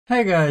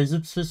Hey guys,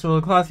 it's this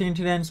little Clothy, and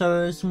today inside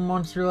of this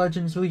Monster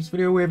Legends leaks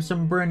video, we have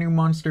some brand new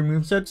monster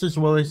movesets as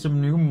well as some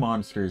new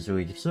monsters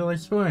leaks. So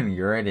let's go ahead and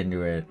get right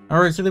into it.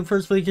 Alright, so the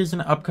first leak is an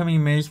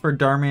upcoming maze for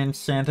Darman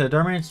Santa.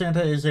 Darman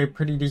Santa is a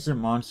pretty decent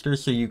monster,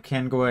 so you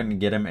can go ahead and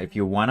get him if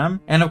you want him.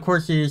 And of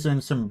course he is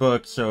in some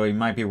books, so he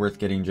might be worth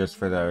getting just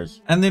for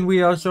those. And then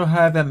we also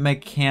have a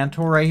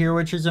Mecantor right here,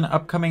 which is an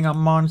upcoming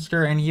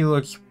monster, and he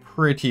looks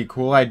pretty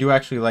cool. I do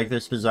actually like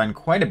this design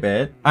quite a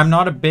bit. I'm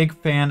not a big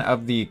fan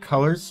of the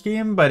color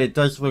scheme, but it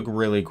does look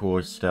really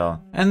cool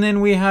still. And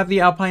then we have the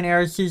Alpine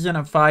Air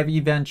Season 5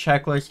 event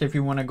checklist if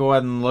you want to go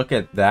ahead and look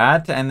at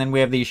that. And then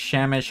we have the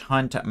Shamish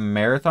Hunt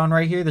Marathon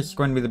right here. This is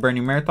going to be the brand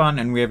new marathon,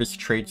 and we have his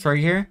traits right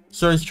here.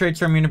 So his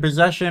traits are immune to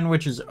possession,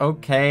 which is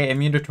okay.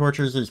 Immune to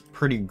tortures is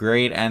pretty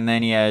great, and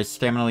then he has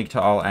stamina leak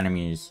to all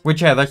enemies,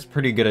 which yeah, that's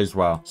pretty good as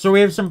well. So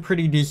we have some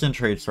pretty decent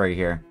traits right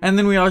here. And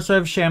then we also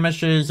have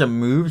Shamish's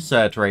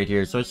moveset right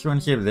here, so I just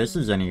want to see if this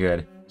is any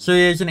good. So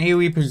he has an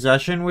AoE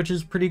possession, which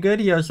is pretty good.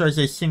 He also has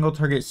a single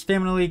target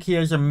stamina leak. He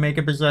has a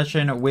mega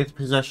possession with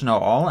possession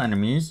of all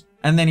enemies.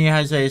 And then he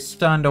has a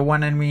stun to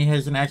one enemy. He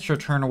has an extra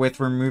turn with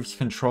removes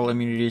control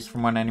immunities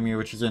from one enemy,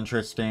 which is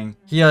interesting.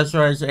 He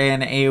also has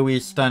an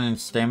AoE stun and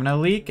stamina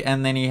leak.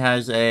 And then he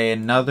has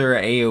another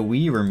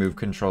AoE remove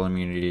control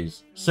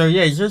immunities. So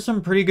yeah, he's just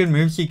some pretty good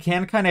moves. He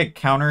can kind of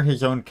counter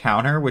his own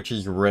counter, which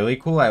is really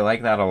cool. I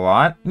like that a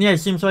lot. And yeah, it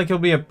seems like he'll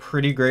be a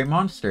pretty great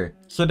monster.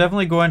 So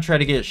definitely go and try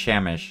to get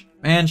Shamish.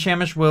 And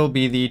Shamish will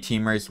be the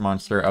team race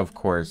monster, of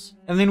course.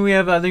 And then we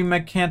have the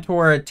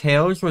Mecantor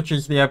Tails, which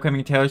is the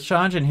upcoming Tails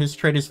challenge, and his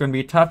trait is going to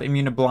be tough,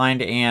 immune to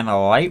blind, and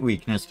light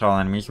weakness to all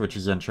enemies, which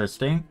is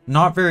interesting.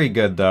 Not very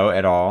good, though,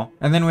 at all.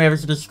 And then we have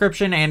his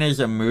description and his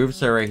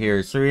moveset right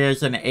here. So he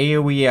has an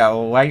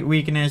AoE light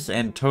weakness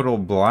and total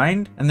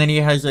blind. And then he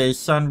has a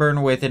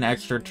sunburn with an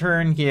extra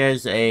turn. He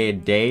has a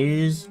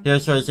daze. He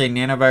also has a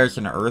nanovirus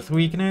and earth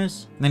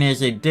weakness. And then he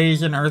has a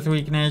daze and earth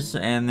weakness.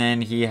 And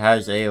then he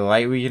has a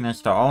light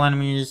weakness to all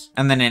enemies.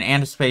 And then an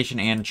anticipation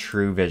and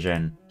true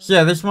vision. So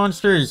yeah, this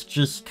monster is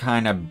just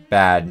kind of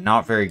bad.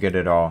 Not very good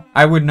at all.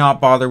 I would not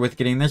bother with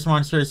getting this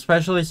monster,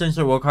 especially since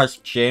it will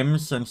cost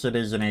gems, since it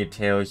is in a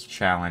Tails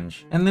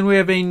challenge. And then we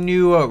have a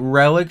new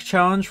relic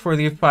challenge for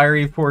the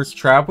Fiery Force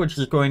Trap, which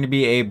is going to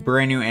be a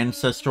brand new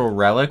ancestral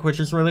relic, which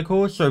is really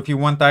cool. So if you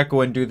want that,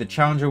 go and do the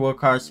challenge. It will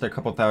cost a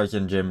couple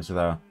thousand gems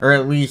though. Or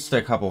at least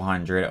a couple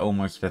hundred,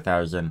 almost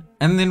 1,000.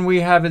 And then we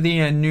have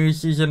the new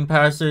season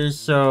passes,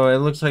 so it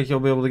looks like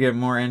you'll be able to get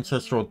more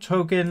ancestral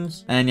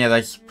tokens. And yeah,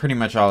 that's pretty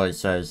much all it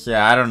says.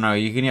 Yeah, I don't know.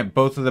 You can get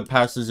both of the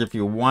passes if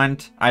you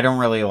want. I don't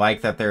really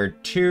like that there are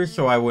two,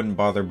 so I wouldn't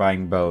bother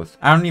buying both.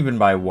 I don't even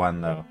buy one,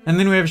 though. And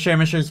then we have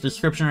Shamish's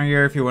description right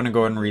here if you want to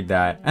go and read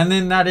that. And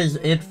then that is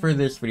it for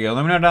this video.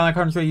 Let me know down in the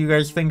comments what you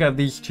guys think of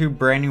these two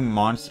brand new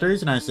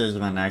monsters. And I see you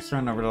in the next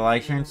one. Over to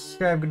like, share, and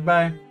subscribe.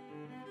 Goodbye.